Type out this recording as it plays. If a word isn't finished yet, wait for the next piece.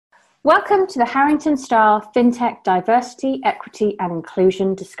Welcome to the Harrington-style FinTech Diversity, Equity and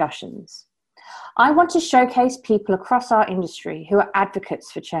Inclusion discussions. I want to showcase people across our industry who are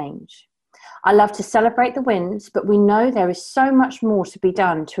advocates for change. I love to celebrate the wins, but we know there is so much more to be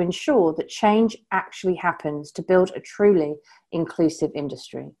done to ensure that change actually happens to build a truly inclusive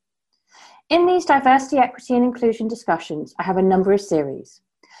industry. In these diversity, equity and inclusion discussions, I have a number of series.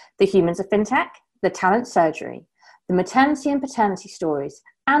 The Humans of FinTech, the Talent Surgery, the Maternity and Paternity Stories,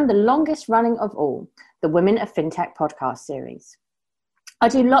 and the longest running of all, the Women of FinTech podcast series. I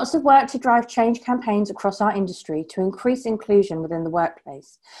do lots of work to drive change campaigns across our industry to increase inclusion within the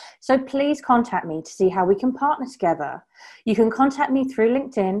workplace. So please contact me to see how we can partner together. You can contact me through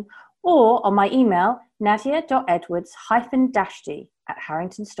LinkedIn or on my email,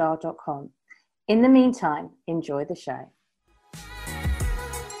 nadia.edwards-d@harringtonstar.com. In the meantime, enjoy the show.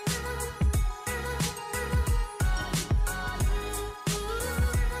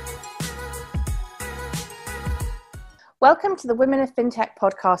 Welcome to the Women of FinTech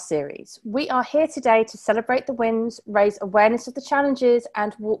podcast series. We are here today to celebrate the wins, raise awareness of the challenges,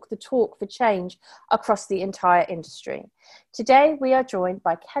 and walk the talk for change across the entire industry. Today, we are joined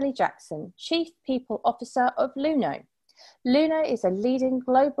by Kelly Jackson, Chief People Officer of Luno. Luno is a leading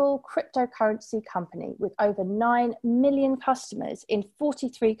global cryptocurrency company with over 9 million customers in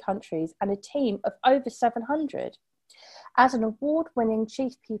 43 countries and a team of over 700. As an award-winning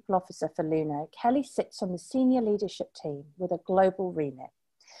Chief People Officer for Luno, Kelly sits on the senior leadership team with a global remit.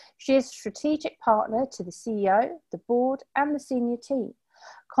 She is a strategic partner to the CEO, the board, and the senior team,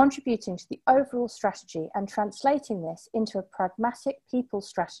 contributing to the overall strategy and translating this into a pragmatic people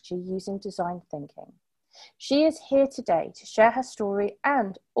strategy using design thinking. She is here today to share her story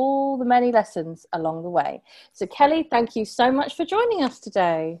and all the many lessons along the way. So Kelly, thank you so much for joining us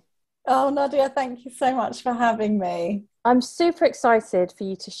today. Oh, Nadia, thank you so much for having me. I'm super excited for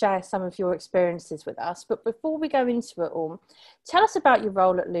you to share some of your experiences with us. But before we go into it all, tell us about your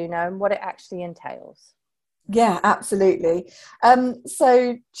role at Luno and what it actually entails. Yeah, absolutely.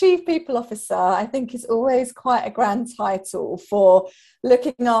 So Chief People Officer, I think, is always quite a grand title for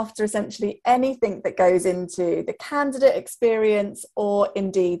looking after essentially anything that goes into the candidate experience or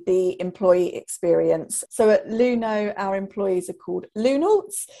indeed the employee experience. So at Luno, our employees are called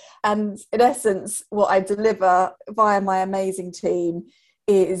Lunauts. And in essence, what I deliver via my amazing team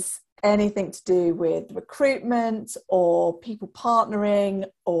is anything to do with recruitment or people partnering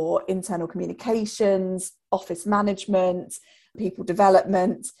or internal communications, office management, people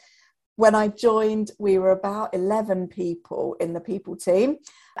development. When I joined, we were about 11 people in the people team,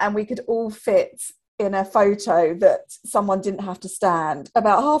 and we could all fit in a photo that someone didn't have to stand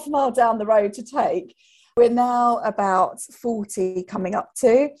about half a mile down the road to take. We're now about 40 coming up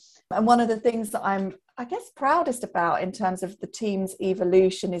to. And one of the things that I'm proudest about in terms of the team's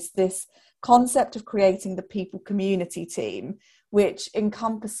evolution is this concept of creating the people community team, which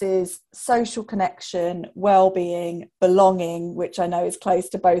encompasses social connection, well-being, belonging, which I know is close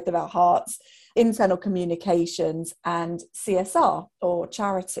to both of our hearts, internal communications, and CSR or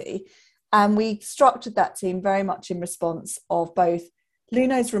charity. And we structured that team very much in response of both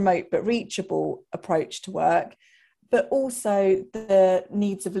Luno's remote but reachable approach to work, but also the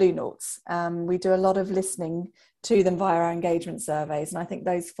needs of Lunauts. We do a lot of listening to them via our engagement surveys. And I think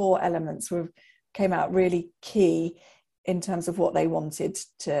those 4 elements came out really key in terms of what they wanted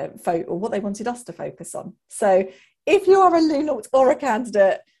what they wanted us to focus on. So if you are a Lunaut or a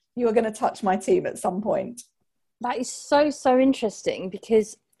candidate, you are going to touch my team at some point. That is so interesting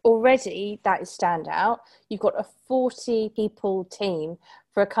because already that is standout. You've got a 40 people team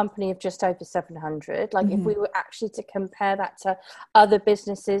for a company of just over 700. Like, if we were actually to compare that to other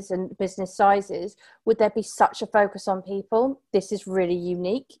businesses and business sizes, would there be such a focus on people? This is really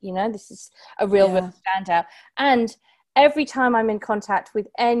unique. This is a real standout. And every time I'm in contact with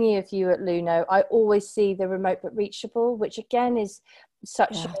any of you at Luno, I always see the remote but reachable, which again is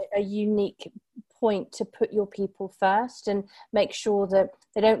such a unique point to put your people first and make sure that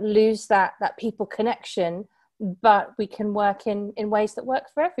they don't lose that people connection, but we can work in ways that work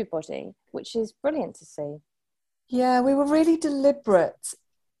for everybody, which is brilliant to see. Yeah, we were really deliberate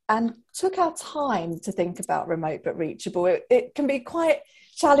and took our time to think about remote but reachable. It can be quite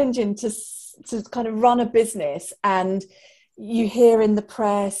challenging to kind of run a business, and you hear in the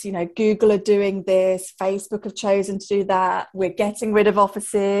press, Google are doing this, Facebook have chosen to do that, we're getting rid of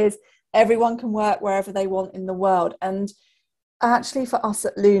offices, everyone can work wherever they want in the world. And actually for us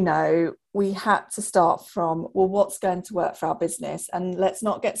at Luno, we had to start from, well, what's going to work for our business? And let's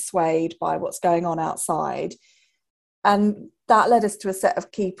not get swayed by what's going on outside. And that led us to a set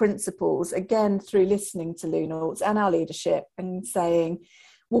of key principles, again, through listening to Lunauts and our leadership and saying,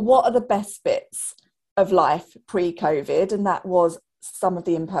 well, what are the best bits of life pre-COVID? And that was some of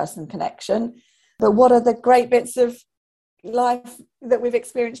the in-person connection. But what are the great bits of life that we've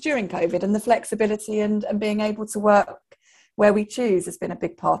experienced during COVID? And the flexibility and being able to work where we choose has been a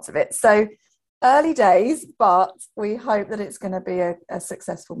big part of it. So early days, but we hope that it's going to be a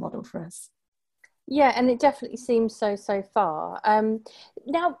successful model for us. Yeah, and it definitely seems so far.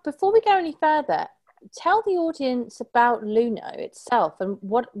 Now, before we go any further, tell the audience about Luno itself and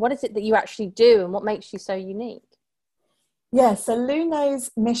what is it that you actually do and what makes you so unique? Yeah, so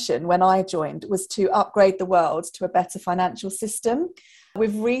Luno's mission when I joined was to upgrade the world to a better financial system.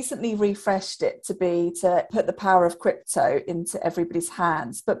 We've recently refreshed it to put the power of crypto into everybody's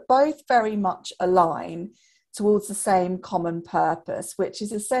hands, but both very much align towards the same common purpose, which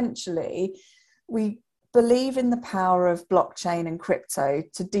is essentially we believe in the power of blockchain and crypto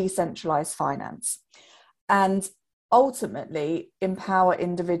to decentralise finance and ultimately empower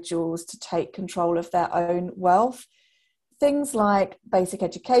individuals to take control of their own wealth. Things like basic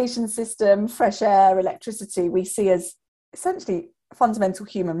education system, fresh air, electricity, we see as essentially fundamental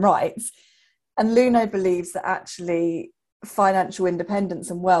human rights. And Luno believes that actually financial independence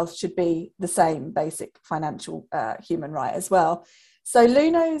and wealth should be the same basic financial human right as well. So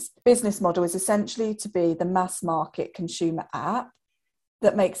Luno's business model is essentially to be the mass market consumer app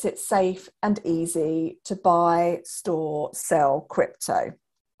that makes it safe and easy to buy, store, sell crypto.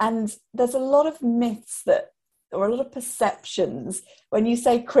 And there's a lot of myths or a lot of perceptions when you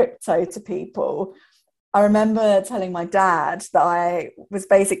say crypto to people. I remember telling my dad that I was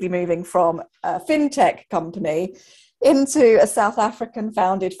basically moving from a FinTech company into a South African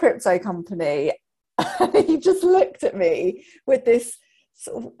founded crypto company. He just looked at me with this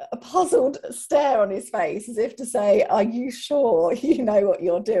sort of a puzzled stare on his face as if to say, are you sure you know what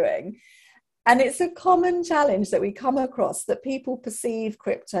you're doing? And it's a common challenge that we come across, that people perceive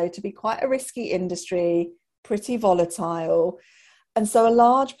crypto to be quite a risky industry, pretty volatile. And so a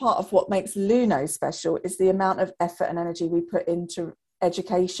large part of what makes Luno special is the amount of effort and energy we put into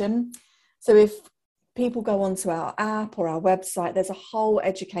education. So if people go onto our app or our website, there's a whole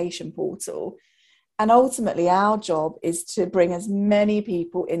education portal. And ultimately, our job is to bring as many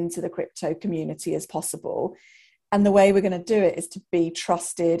people into the crypto community as possible. And the way we're going to do it is to be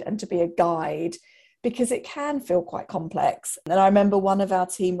trusted and to be a guide, because it can feel quite complex. And I remember one of our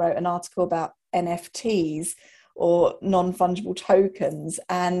team wrote an article about NFTs, or non-fungible tokens.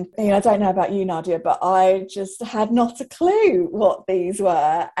 And I don't know about you, Nadia, but I just had not a clue what these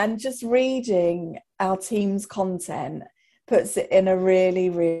were. And just reading our team's content puts it in a really,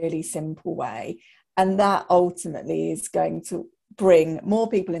 really simple way. And that ultimately is going to bring more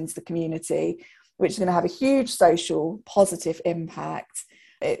people into the community, which is going to have a huge social positive impact.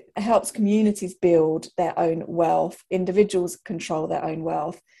 It helps communities build their own wealth, individuals control their own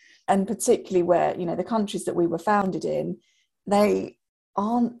wealth. And particularly where, the countries that we were founded in, they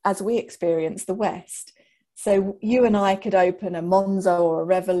aren't, as we experience, the West. So you and I could open a Monzo or a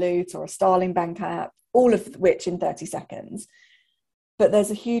Revolut or a Starling Bank app, all of which in 30 seconds. But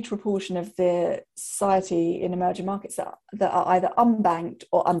there's a huge proportion of the society in emerging markets that are either unbanked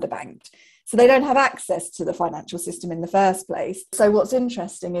or underbanked. So they don't have access to the financial system in the first place. So what's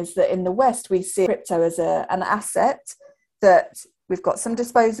interesting is that in the West, we see crypto as an asset that we've got some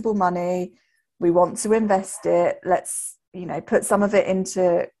disposable money, we want to invest it, let's, put some of it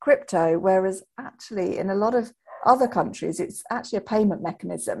into crypto, whereas actually in a lot of other countries, it's actually a payment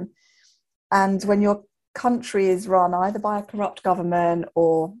mechanism. And when your country is run either by a corrupt government,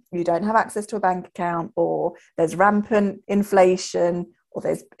 or you don't have access to a bank account, or there's rampant inflation, or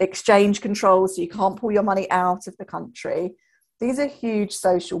there's exchange controls, so you can't pull your money out of the country, these are huge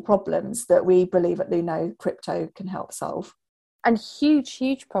social problems that we believe at Luno crypto can help solve. And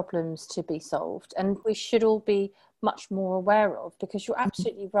huge problems to be solved, and we should all be much more aware of, because you're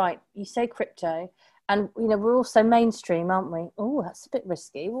absolutely right. You say crypto and we're also mainstream, aren't we? Oh, that's a bit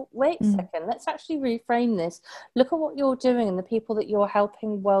risky. Well, wait a second, let's actually reframe this. Look at what you're doing and the people that you're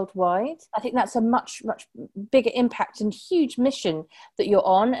helping worldwide. I think that's a much bigger impact and huge mission that you're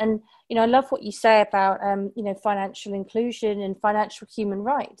on. And I love what you say about financial inclusion and financial human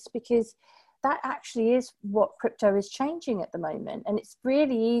rights, because that actually is what crypto is changing at the moment. And it's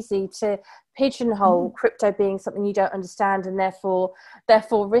really easy to pigeonhole crypto being something you don't understand and therefore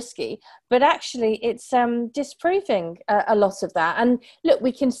risky. But actually it's disproving a lot of that. And look,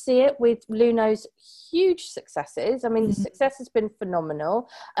 we can see it with Luno's huge successes. I mean, the success has been phenomenal,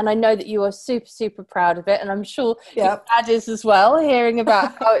 and I know that you are super proud of it, and I'm sure your dad is as well, hearing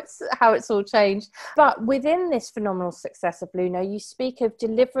about how it's all changed. But within this phenomenal success of Luno, you speak of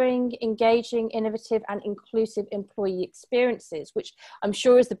delivering engaging, innovative and inclusive employee experiences, which I'm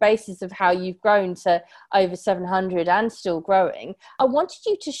sure is the basis of how you've grown to over 700 and still growing. I wanted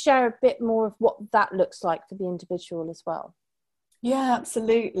you to share a bit more of what that looks like for the individual as well. Yeah,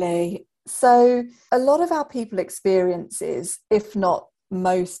 absolutely. So a lot of our people experiences, if not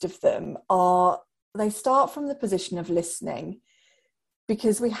most of them, they start from the position of listening,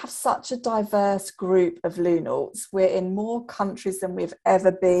 because we have such a diverse group of Lunauts. We're in more countries than we've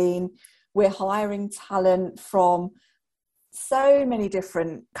ever been. We're hiring talent from so many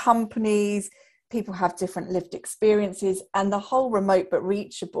different companies. People have different lived experiences, and the whole remote but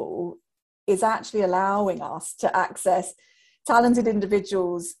reachable is actually allowing us to access talented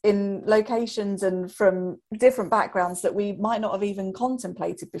individuals in locations and from different backgrounds that we might not have even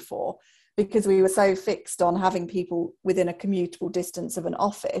contemplated before, because we were so fixed on having people within a commutable distance of an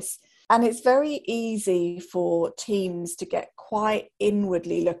office. And it's very easy for teams to get quite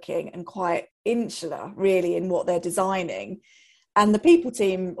inwardly looking and quite insular, really, in what they're designing. And the people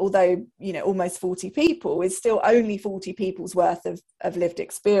team, although, almost 40 people, is still only 40 people's worth of lived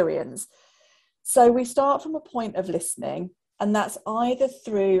experience. So we start from a point of listening, and that's either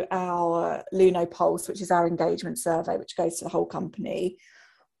through our Luno Pulse, which is our engagement survey, which goes to the whole company,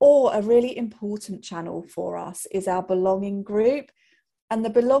 or a really important channel for us is our belonging group. And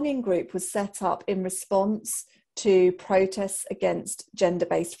the belonging group was set up in response to protests against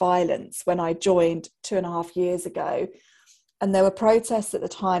gender-based violence when I joined 2.5 years ago. And there were protests at the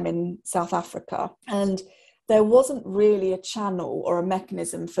time in South Africa, and there wasn't really a channel or a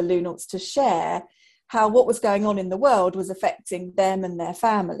mechanism for Lunauts to share how what was going on in the world was affecting them and their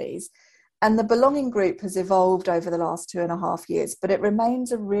families. And the belonging group has evolved over the last 2.5 years, but it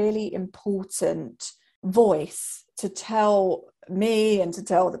remains a really important voice to tell me and to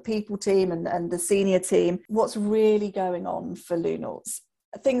tell the people team and the senior team what's really going on for Lunauts,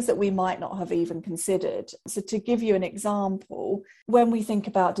 things that we might not have even considered. So to give you an example, when we think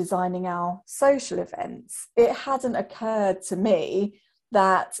about designing our social events, it hadn't occurred to me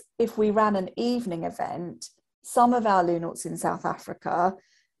that if we ran an evening event, some of our Lunauts in South Africa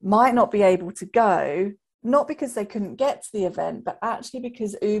might not be able to go, not because they couldn't get to the event, but actually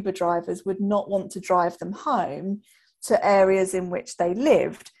because Uber drivers would not want to drive them home to areas in which they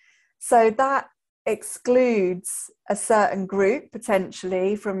lived. So that excludes a certain group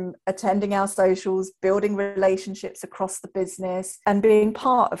potentially from attending our socials, building relationships across the business and being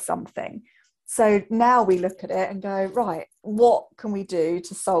part of something. So now we look at it and go, right, what can we do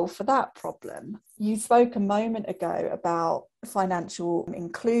to solve for that problem? You spoke a moment ago about financial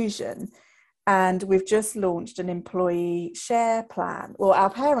inclusion, and we've just launched an employee share plan. Well, our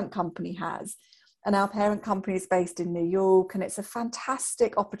parent company has, and our parent company is based in New York, and it's a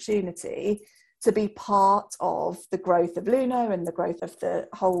fantastic opportunity to be part of the growth of Luno and the growth of the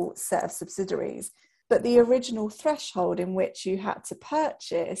whole set of subsidiaries. But the original threshold in which you had to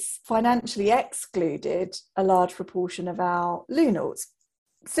purchase financially excluded a large proportion of our Lunauts,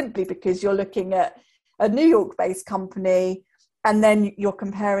 simply because you're looking at a New York-based company and then you're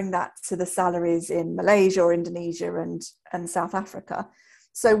comparing that to the salaries in Malaysia or Indonesia and South Africa.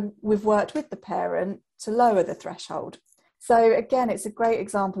 So we've worked with the parent to lower the threshold. So again, it's a great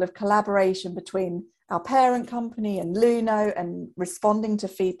example of collaboration between our parent company and Luno and responding to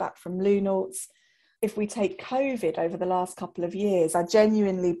feedback from Lunauts. If we take COVID over the last couple of years, I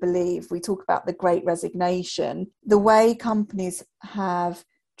genuinely believe, we talk about the great resignation, the way companies have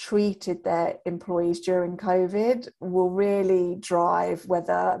treated their employees during COVID will really drive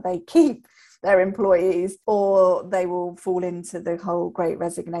whether they keep their employees or they will fall into the whole great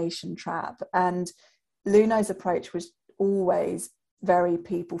resignation trap. And Luno's approach was always very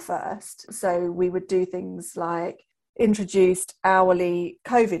people first. So we would do things like introduced hourly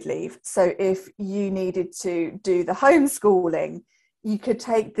COVID leave. So if you needed to do the homeschooling, you could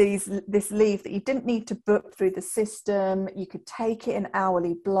take this leave that you didn't need to book through the system. You could take it in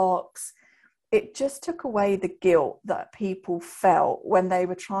hourly blocks. It just took away the guilt that people felt when they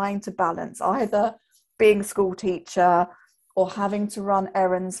were trying to balance either being a school teacher or having to run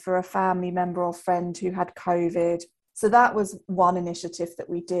errands for a family member or friend who had COVID. So that was one initiative that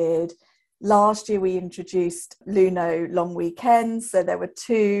we did. Last year, we introduced Luno long weekends. So there were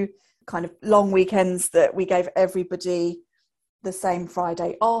 2 kind of long weekends that we gave everybody the same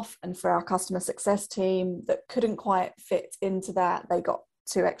Friday off. And for our customer success team that couldn't quite fit into that, they got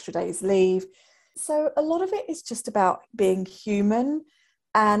 2 extra days leave. So a lot of it is just about being human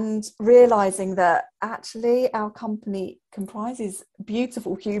and realizing that actually our company comprises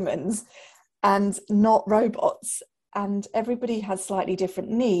beautiful humans and not robots, and everybody has slightly different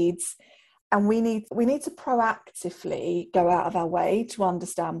needs, and we need to proactively go out of our way to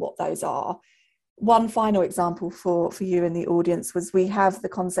understand what those are. One final example for you in the audience was we have the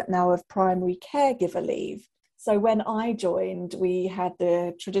concept now of primary caregiver leave. So when I joined, we had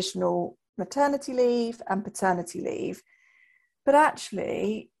the traditional maternity leave and paternity leave. But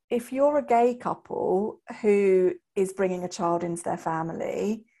actually, if you're a gay couple who is bringing a child into their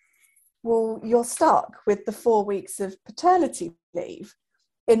family, well, you're stuck with the 4 weeks of paternity leave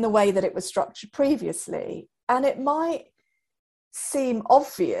in the way that it was structured previously. And it might seem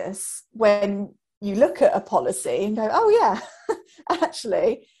obvious when you look at a policy and go, oh yeah,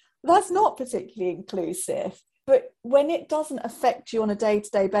 actually, that's not particularly inclusive. But when it doesn't affect you on a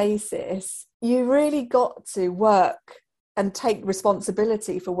day-to-day basis, you really got to work and take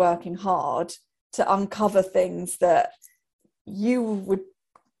responsibility for working hard to uncover things that you would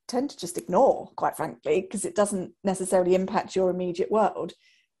tend to just ignore, quite frankly, because it doesn't necessarily impact your immediate world.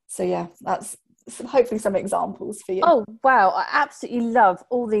 So yeah, that's hopefully some examples for you. Oh wow, I absolutely love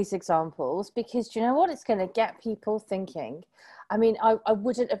all these examples, because do you know what, it's going to get people thinking. I mean, I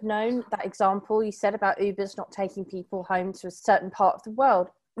wouldn't have known that example you said about Ubers not taking people home to a certain part of the world.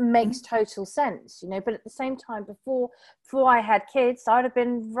 Makes total sense, you know. But at the same time, before I had kids, I'd have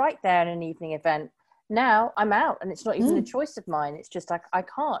been right there in an evening event. Now I'm out, and it's not even a choice of mine. It's just like I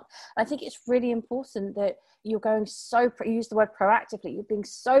can't. I think it's really important that you're going you use the word proactively. You're being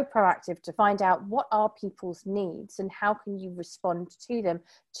so proactive to find out what are people's needs and how can you respond to them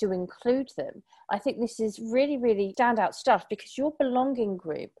to include them. I think this is really, really standout stuff, because your belonging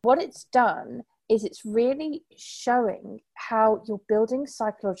group, what it's done is it's really showing how you're building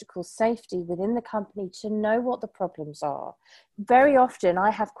psychological safety within the company to know what the problems are. Very often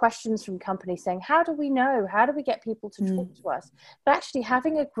I have questions from companies saying, how do we know? How do we get people to talk to us? But actually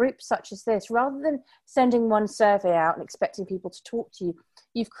having a group such as this, rather than sending one survey out and expecting people to talk to you,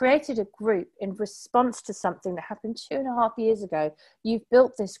 you've created a group in response to something that happened 2.5 years ago. You've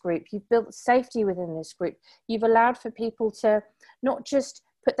built this group. You've built safety within this group. You've allowed for people to not just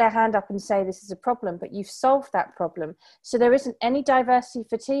put their hand up and say this is a problem, but you've solved that problem. So there isn't any diversity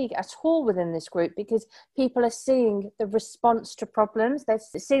fatigue at all within this group, because people are seeing the response to problems. They're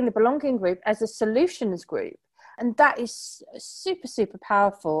seeing the belonging group as a solutions group. And that is super, super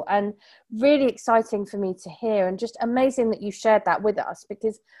powerful and really exciting for me to hear, and just amazing that you shared that with us,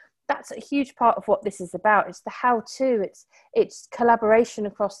 because that's a huge part of what this is about. It's the how-to, it's collaboration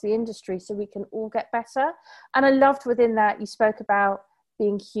across the industry so we can all get better. And I loved within that you spoke about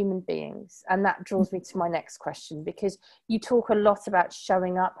being human beings, and that draws me to my next question, because you talk a lot about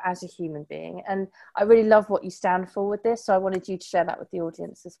showing up as a human being, and I really love what you stand for with this, so I wanted you to share that with the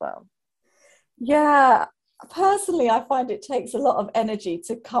audience as well. Yeah, personally I find it takes a lot of energy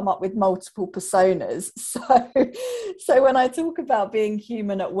to come up with multiple personas, so when I talk about being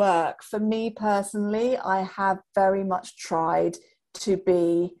human at work, for me personally, I have very much tried to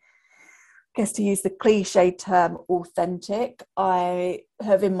be, I guess to use the cliche term, authentic. I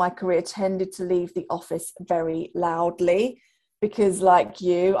have in my career tended to leave the office very loudly because, like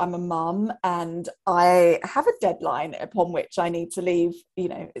you, I'm a mum and I have a deadline upon which I need to leave. You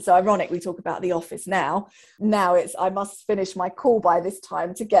know, it's ironic we talk about the office now. Now it's I must finish my call by this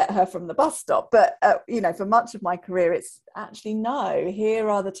time to get her from the bus stop. But, you know, for much of my career, it's actually no, here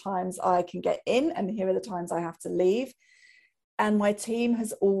are the times I can get in and here are the times I have to leave. And my team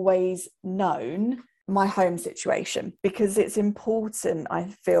has always known my home situation, because it's important,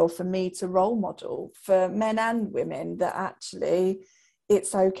 I feel, for me to role model for men and women that actually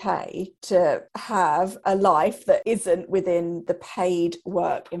it's okay to have a life that isn't within the paid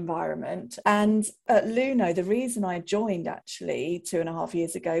work environment. And at Luno, the reason I joined actually 2.5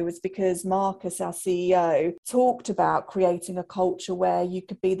 years ago was because Marcus, our CEO, talked about creating a culture where you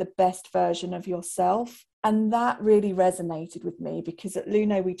could be the best version of yourself. And that really resonated with me, because at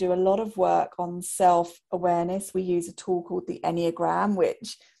Luno, we do a lot of work on self-awareness. We use a tool called the Enneagram,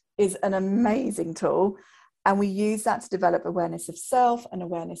 which is an amazing tool. And we use that to develop awareness of self and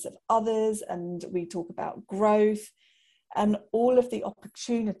awareness of others. And we talk about growth and all of the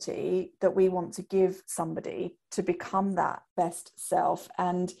opportunity that we want to give somebody to become that best self.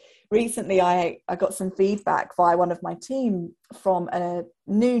 And recently I got some feedback via one of my team from a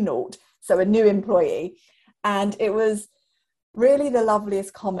new nought, so a new employee. And it was Really the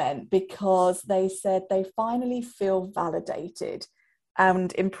loveliest comment, because they said they finally feel validated.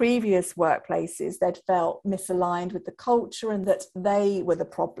 And in previous workplaces, they'd felt misaligned with the culture and that they were the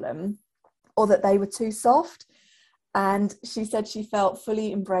problem or that they were too soft. And she said she felt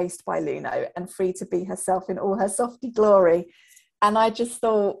fully embraced by Luno and free to be herself in all her softy glory. And I just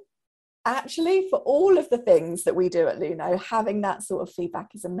thought, actually, for all of the things that we do at Luno, having that sort of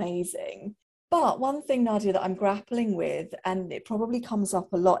feedback is amazing. But one thing, Nadia, that I'm grappling with, and it probably comes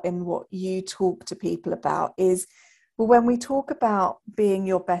up a lot in what you talk to people about, is, well, when we talk about being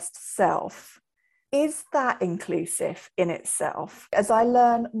your best self, is that inclusive in itself? As I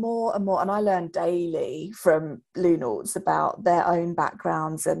learn more and more, and I learn daily from Lunauds about their own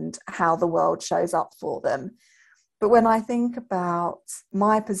backgrounds and how the world shows up for them. But when I think about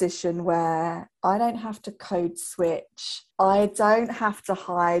my position where I don't have to code switch, I don't have to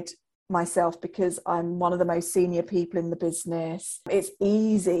hide myself because I'm one of the most senior people in the business, it's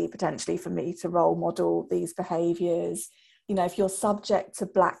easy potentially for me to role model these behaviours. You know, if you're subject to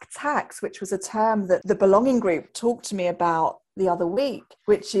black tax, which was a term that the Belonging Group talked to me about the other week,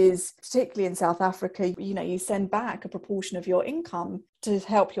 which is particularly in South Africa, you know, you send back a proportion of your income to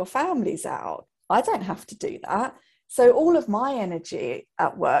help your families out. I don't have to do that. So all of my energy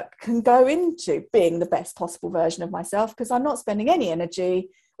at work can go into being the best possible version of myself, because I'm not spending any energy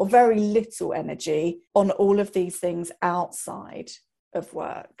or very little energy on all of these things outside of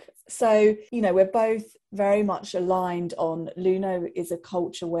work. So, you know, we're both very much aligned on Luno is a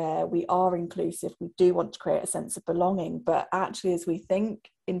culture where we are inclusive. We do want to create a sense of belonging. But actually, as we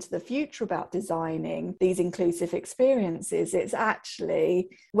think into the future about designing these inclusive experiences, it's actually,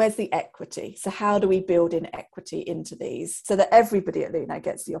 where's the equity? So how do we build in equity into these so that everybody at Luno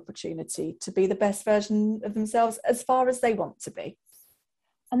gets the opportunity to be the best version of themselves as far as they want to be?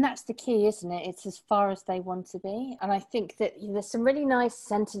 And that's the key, isn't it? It's as far as they want to be. And I think that there's some really nice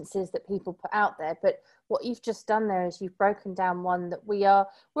sentences that people put out there, but what you've just done there is you've broken down one that we're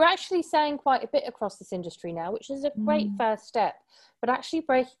actually saying quite a bit across this industry now, which is a great first step, but actually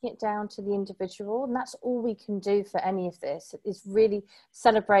breaking it down to the individual. And that's all we can do for any of this, is really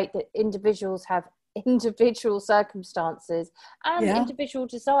celebrate that individuals have individual circumstances and individual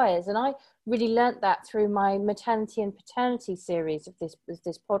desires. And I really learnt that through my maternity and paternity series of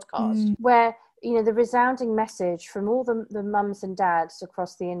this podcast, where, you know, the resounding message from all the mums and dads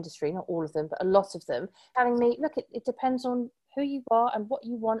across the industry, not all of them, but a lot of them, telling me, look, it depends on who you are and what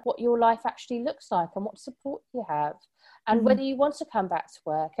you want, what your life actually looks like and what support you have, and whether you want to come back to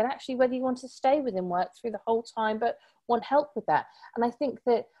work, and actually whether you want to stay within work through the whole time but want help with that. And I think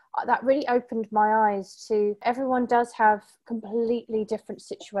that really opened my eyes to everyone does have completely different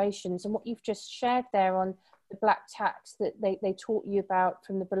situations. And what you've just shared there on the black tax that they taught you about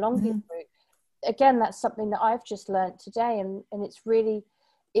from the Belonging Group, again, that's something that I've just learned today. And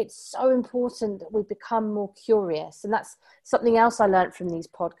it's so important that we become more curious. And that's something else I learned from these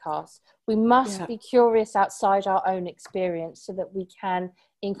podcasts. We must be curious outside our own experience so that we can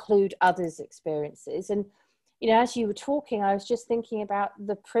include others' experiences. And you know, as you were talking, I was just thinking about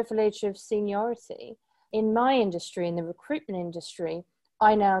the privilege of seniority. In my industry, in the recruitment industry,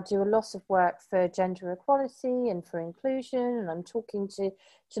 I now do a lot of work for gender equality and for inclusion, and I'm talking to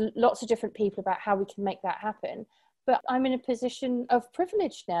lots of different people about how we can make that happen. But I'm in a position of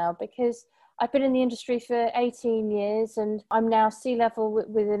privilege now because I've been in the industry for 18 years and I'm now C-level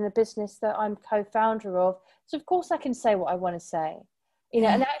within a business that I'm co-founder of. So of course I can say what I want to say. You know,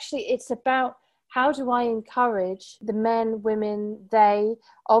 and actually it's about, how do I encourage the men, women, they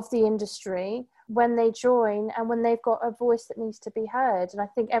of the industry when they join and when they've got a voice that needs to be heard? And I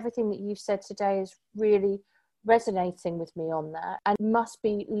think everything that you've said today is really resonating with me on that and must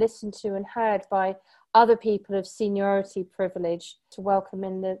be listened to and heard by other people of seniority privilege to welcome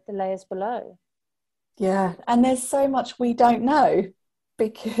in the layers below. Yeah, and there's so much we don't know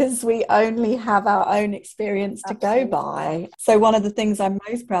because we only have our own experience to go by. So one of the things I'm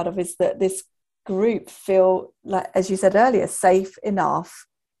most proud of is that this group feel, like, as you said earlier, safe enough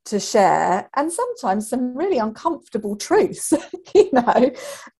to share, and sometimes some really uncomfortable truths, you know,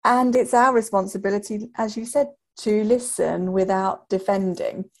 and it's our responsibility, as you said, to listen without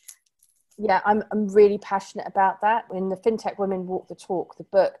defending. Yeah, I'm really passionate about that. In the FinTech Women Walk the Talk, the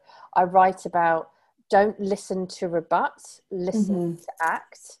book, I write about don't listen to rebut, listen to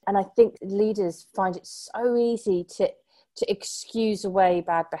act. And I think leaders find it so easy to excuse away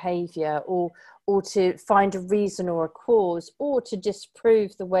bad behaviour or to find a reason or a cause or to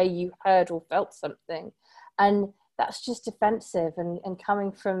disprove the way you heard or felt something. And that's just offensive and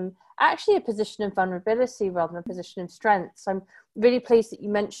coming from actually a position of vulnerability rather than a position of strength. So I'm really pleased that you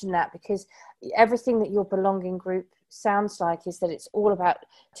mentioned that, because everything that your Belonging Group sounds like is that it's all about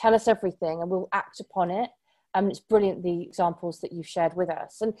tell us everything and we'll act upon it. It's brilliant, the examples that you've shared with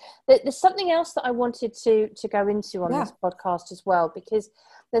us. And there's something else that I wanted to go into on this podcast as well, because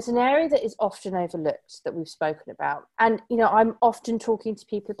there's an area that is often overlooked that we've spoken about. And, you know, I'm often talking to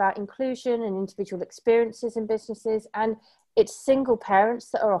people about inclusion and individual experiences in businesses, and it's single parents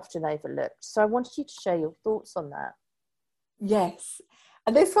that are often overlooked. So I wanted you to share your thoughts on that. Yes.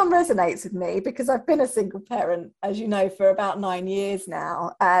 And this one resonates with me because I've been a single parent, as you know, for about 9 years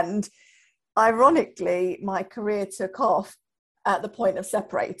now. And ironically, my career took off at the point of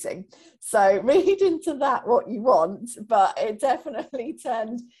separating. So read into that what you want, but it definitely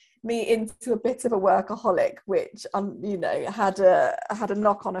turned me into a bit of a workaholic, which you know, had a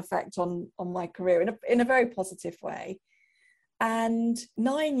knock-on effect on my career in a very positive way. And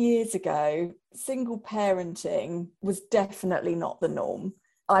 9 years ago, single parenting was definitely not the norm.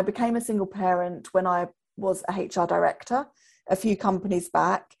 I became a single parent when I was a HR director a few companies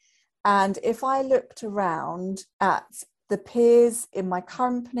back. And if I looked around at the peers in my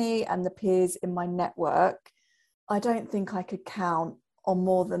company and the peers in my network, I don't think I could count on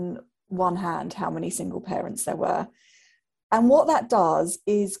more than one hand how many single parents there were. And what that does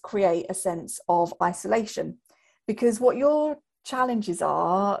is create a sense of isolation, because what your challenges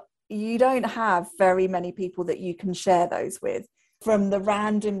are, you don't have very many people that you can share those with. From the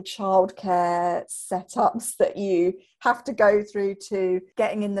random childcare setups that you have to go through to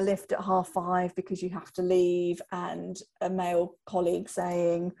getting in the lift at 5:30 because you have to leave, and a male colleague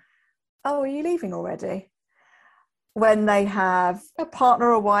saying, "Oh, are you leaving already?" When they have a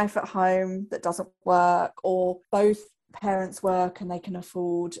partner or wife at home that doesn't work, or both parents work and they can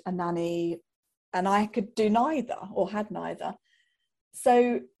afford a nanny, and I could do neither or had neither.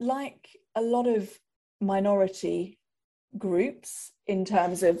 So like a lot of minority groups, in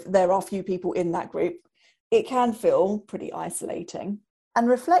terms of there are few people in that group, it can feel pretty isolating. And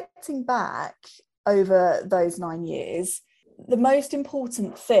reflecting back over those 9 years, the most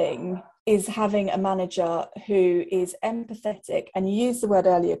important thing is having a manager who is empathetic, and you used the word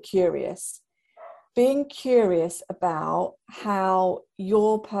earlier, curious. Being curious about how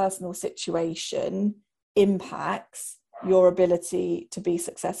your personal situation impacts your ability to be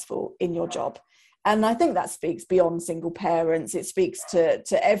successful in your job. And I think that speaks beyond single parents. It speaks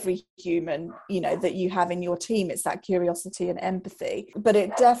to every human, you know, that you have in your team. It's that curiosity and empathy. But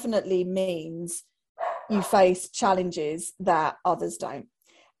it definitely means you face challenges that others don't.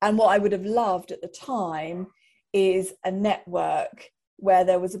 And what I would have loved at the time is a network where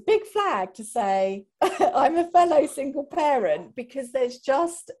there was a big flag to say, I'm a fellow single parent, because there's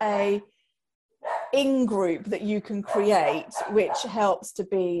just a in-group that you can create, which helps to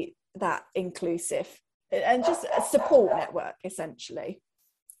be that inclusive and just a support network, essentially.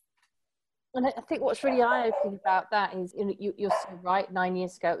 And I think what's really eye-opening about that is, you know, you're so right, 9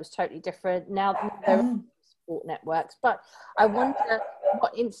 years ago it was totally different. Now there are support networks, but I wonder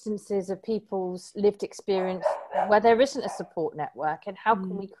what instances of people's lived experience where there isn't a support network, and how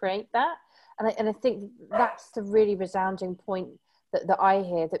can we create that? And I think that's the really resounding point that I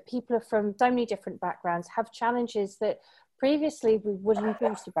hear, that people are from so many different backgrounds, have challenges that previously we wouldn't have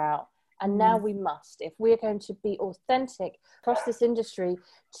thought about, and now we must, if we're going to be authentic across this industry,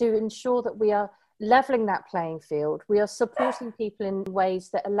 to ensure that we are leveling that playing field, we are supporting people in ways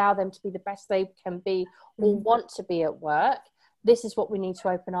that allow them to be the best they can be or want to be at work. This is what we need to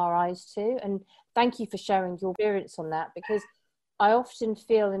open our eyes to. And thank you for sharing your experience on that, because I often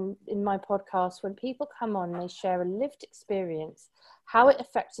feel in my podcast, when people come on, they share a lived experience, how it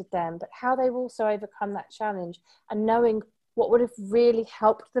affected them, but how they've also overcome that challenge, and knowing what would have really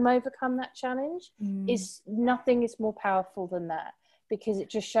helped them overcome that challenge is nothing is more powerful than that, because it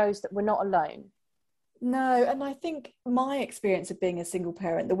just shows that we're not alone. No, and I think my experience of being a single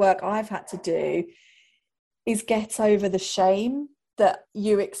parent, the work I've had to do is get over the shame that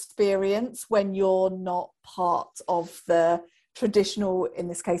you experience when you're not part of the traditional, in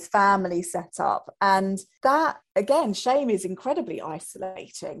this case, family setup. And that, again, shame is incredibly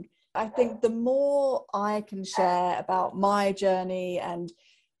isolating. I think the more I can share about my journey and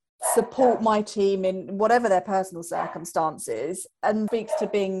support my team in whatever their personal circumstances, and speaks to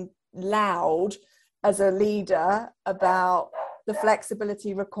being loud as a leader about the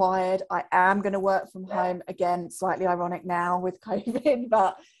flexibility required. I am going to work from home, again, slightly ironic now with COVID,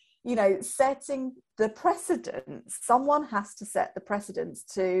 but, you know, setting the precedence. Someone has to set the precedence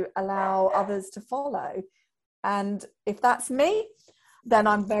to allow others to follow. And if that's me, then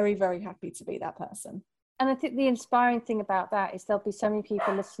I'm very, very happy to be that person. And I think the inspiring thing about that is there'll be so many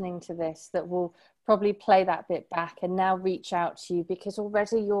people listening to this that will probably play that bit back and now reach out to you, because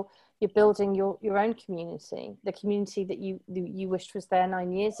already you're building your own community, the community that you wished was there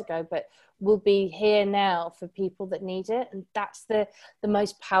 9 years ago, but will be here now for people that need it. And that's the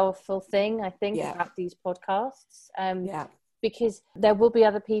most powerful thing, I think, about these podcasts. Because there will be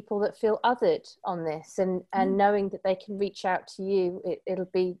other people that feel othered on this, and knowing that they can reach out to you, it'll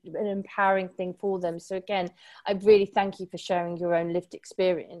be an empowering thing for them. So again, I really thank you for sharing your own lived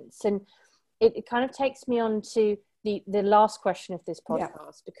experience. And it kind of takes me on to the last question of this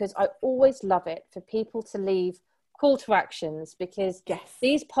podcast, because I always love it for people to leave call to actions, because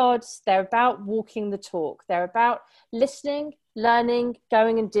these pods, they're about walking the talk. They're about listening, learning,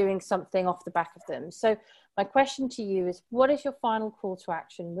 going and doing something off the back of them. So my question to you is, what is your final call to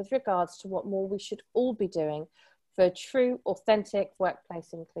action with regards to what more we should all be doing for true, authentic workplace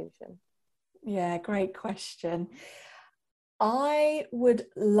inclusion? Yeah, great question. I would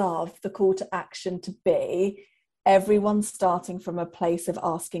love the call to action to be everyone starting from a place of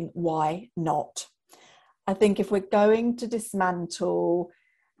asking why not. I think if we're going to dismantle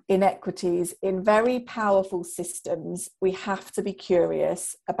inequities in very powerful systems, we have to be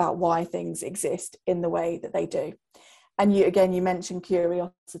curious about why things exist in the way that they do. And you mentioned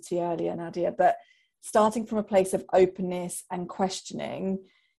curiosity earlier, Nadia, but starting from a place of openness and questioning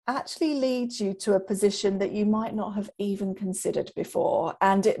actually leads you to a position that you might not have even considered before.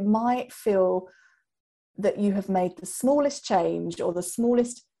 And it might feel that you have made the smallest change or the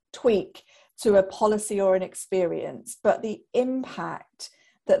smallest tweak to a policy or an experience, but the impact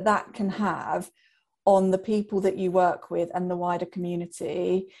that can have on the people that you work with and the wider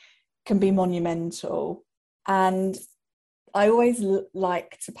community can be monumental. And I always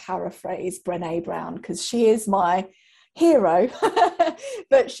like to paraphrase Brené Brown, because she is my hero,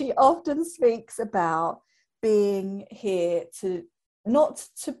 but she often speaks about being here to not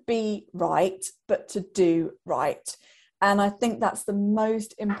to be right, but to do right. And I think that's the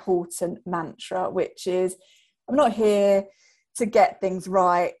most important mantra, which is, I'm not here to get things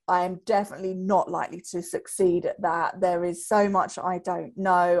right. I am definitely not likely to succeed at that. There is so much I don't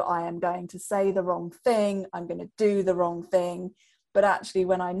know. I am going to say the wrong thing. I'm going to do the wrong thing. But actually,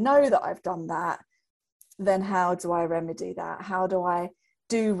 when I know that I've done that, then how do I remedy that? How do I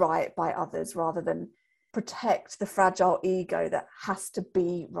do right by others rather than protect the fragile ego that has to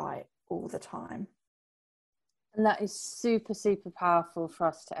be right all the time? And that is super, super powerful for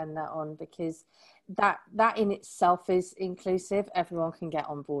us to end that on, because that in itself is inclusive. Everyone can get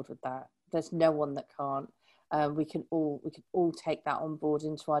on board with that. There's no one that can't. We can all take that on board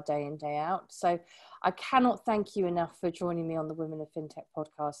into our day in, day out. So I cannot thank you enough for joining me on the Women of FinTech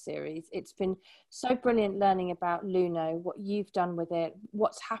podcast series. It's been so brilliant learning about Luno, what you've done with it,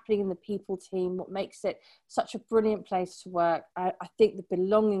 what's happening in the people team, what makes it such a brilliant place to work. I think the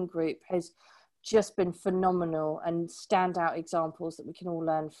Belonging Group has just been phenomenal, and standout examples that we can all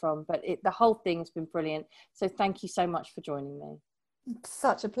learn from. But the whole thing has been brilliant. So thank you so much for joining me.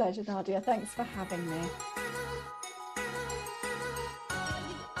 Such a pleasure, Nadia. Thanks for having me.